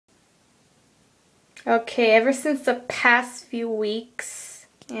Okay, ever since the past few weeks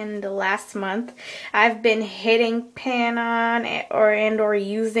and the last month, I've been hitting pan on or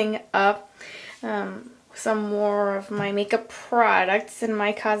using up some more of my makeup products in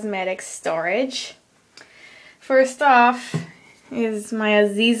my cosmetic storage. First off is my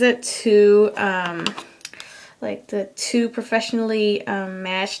Aziza 2, like the 2 professionally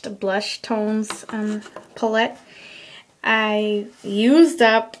matched blush tones palette. I used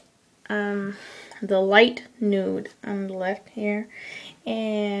up the light nude on the left here,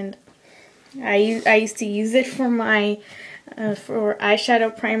 and I used to use it for my for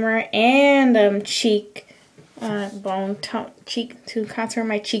eyeshadow primer and cheek cheek to contour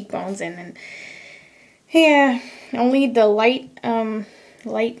my cheekbones in. And yeah, only the light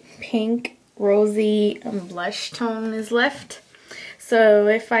light pink rosy blush tone is left. So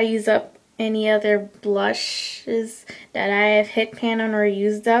if I use up any other blushes that I have hit pan on or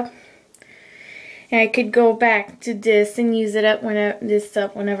used up, I could go back to this and use it up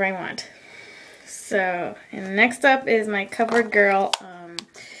whenever I want. So, and next up is my CoverGirl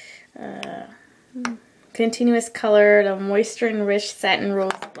Continuous Color, the Moisture Enriched Satin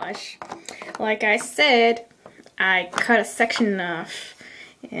Rose Blush. Like I said, I cut a section off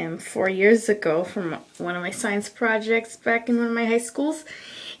 4 years ago from one of my science projects back in one of my high schools,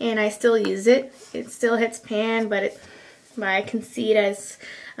 and I still use it. It still hits pan, but I can see it as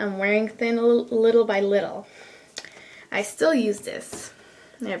I'm wearing thin little by little. I still use this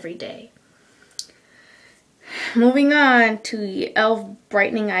every day. Moving on to the e.l.f.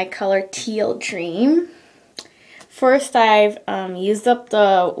 Brightening Eye Color Teal Dream. First, I've used up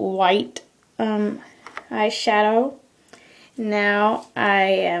the white eyeshadow. Now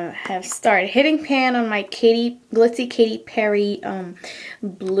I have started hitting pan on my glitzy Katy Perry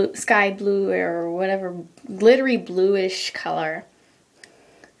blue, sky blue or whatever, glittery bluish color.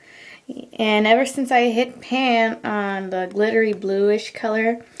 And ever since I hit pan on the glittery bluish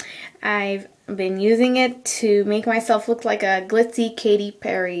color, I've been using it to make myself look like a glitzy Katy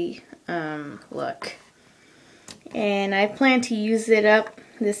Perry look. And I plan to use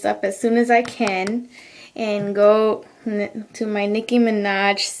this up as soon as I can and go to my Nicki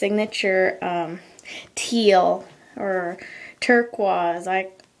Minaj signature teal or turquoise,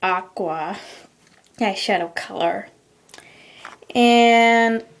 like aqua eyeshadow color.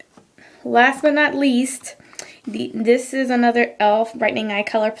 And last but not least, this is another e.l.f. Brightening Eye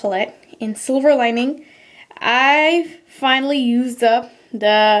Color palette in Silver Lining. I've finally used up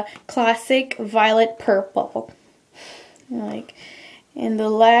the classic violet purple. And the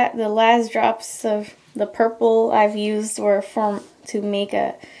last drops of the purple I've used were to make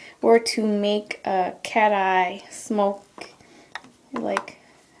a cat eye like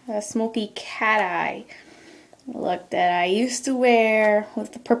a smoky cat eye look that I used to wear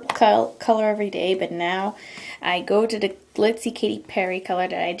with the purple color every day, but now I go to the glitzy Katy Perry color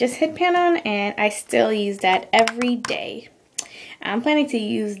that I just hit pan on, and I still use that every day. I'm planning to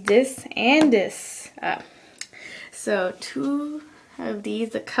use this and this up. So 2 of these,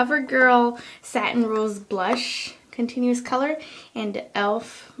 the CoverGirl Satin Rose Blush Continuous Color and the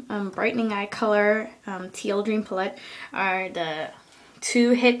e.l.f. Brightening Eye Color Teal Dream Palette, are the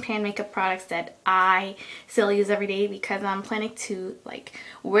 2 hit pan makeup products that I still use every day, because I'm planning to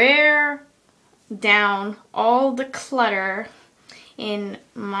wear down all the clutter in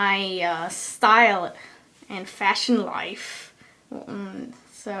my style and fashion life.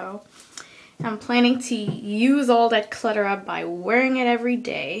 So I'm planning to use all that clutter up by wearing it every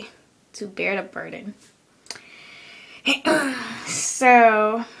day to bear the burden.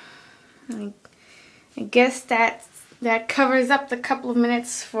 So I guess that covers up the couple of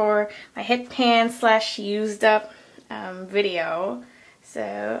minutes for my hit pan / used up video.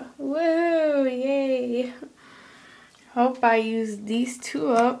 So, woo, yay. Hope I use these 2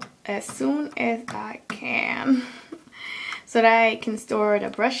 up as soon as I can, so that I can store the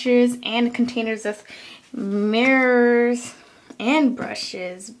brushes and containers of mirrors and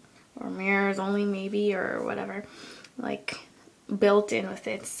brushes, or mirrors only maybe, or whatever, built in with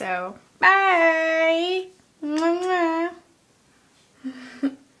it. So, bye! Mwah,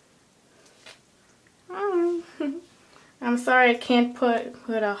 mwah. I'm sorry I can't put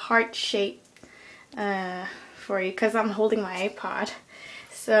a heart shape for you, because I'm holding my iPod.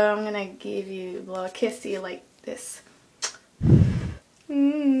 So I'm gonna give you a little kissy like this.